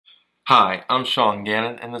Hi, I'm Sean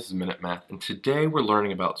Gannon, and this is Minute Math, and today we're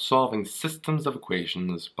learning about solving systems of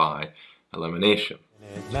equations by elimination.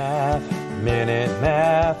 Minute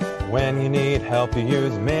Math, when you need help you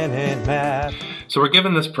use Minute Math. So we're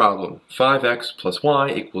given this problem, 5x plus y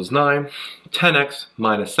equals 9, 10x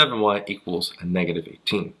minus 7y equals a negative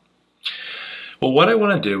 18. Well, what I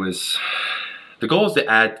want to do is, the goal is to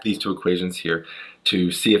add these two equations here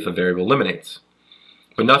to see if a variable eliminates.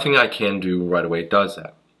 But nothing I can do right away does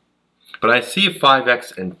that. But I see if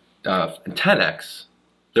 5x and 10x,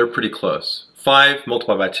 they're pretty close. 5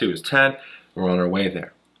 multiplied by 2 is 10, and we're on our way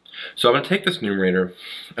there. So I'm going to take this numerator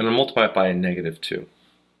and I'll multiply it by a negative 2.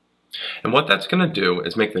 And what that's going to do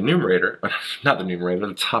is make the numerator, not the numerator,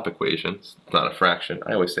 the top equation, it's not a fraction,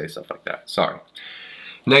 I always say stuff like that, sorry.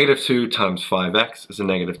 Negative 2 times 5x is a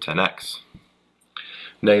negative 10x.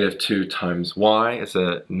 Negative 2 times y is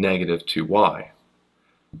a negative 2y.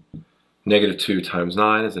 Negative 2 times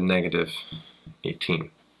 9 is a negative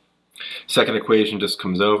 18. Second equation just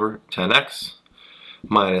comes over, 10x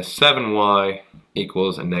minus 7y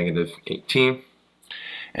equals a negative 18.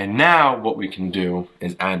 And now what we can do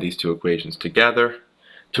is add these two equations together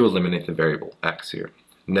to eliminate the variable x here.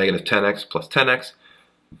 Negative 10x plus 10x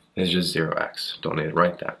is just 0x. Don't need to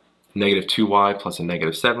write that. Negative 2y plus a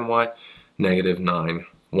negative 7y, negative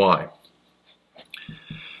 9y.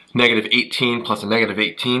 Negative 18 plus a negative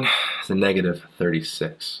 18 is a negative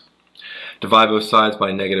 36. Divide both sides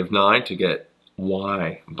by negative 9 to get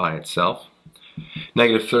y by itself.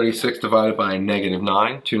 Negative 36 divided by negative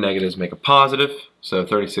 9, two negatives make a positive, so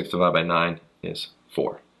 36 divided by 9 is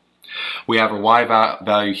 4. We have our y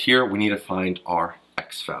value here, we need to find our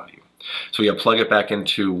x value. So we gotta plug it back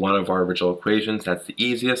into one of our original equations. That's the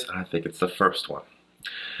easiest, and I think it's the first one.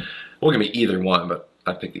 Well, it can be either one, but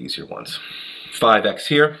I pick the easier ones. 5x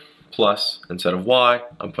here, plus, instead of y,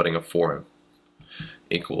 I'm putting a 4 in,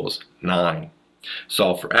 equals 9.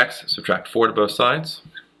 Solve for x, subtract 4 to both sides.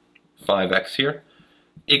 5x here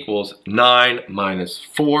equals 9 minus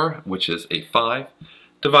 4, which is a 5.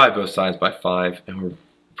 Divide both sides by 5, and we're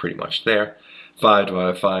pretty much there. 5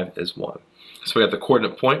 divided by 5 is 1. So we have the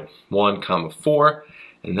coordinate point, 1, 4,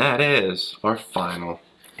 and that is our final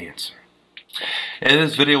answer. If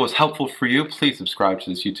this video was helpful for you, please subscribe to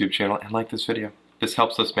this YouTube channel and like this video. This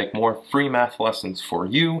helps us make more free math lessons for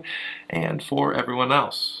you and for everyone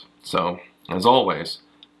else. So, as always,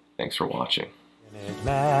 thanks for watching.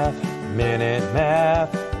 Minute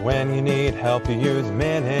Math, when you need help you use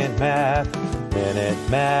Minute Math. Minute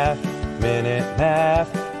Math,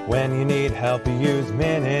 when you need help you use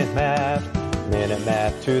Minute Math.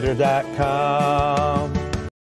 MinuteMathTutor.com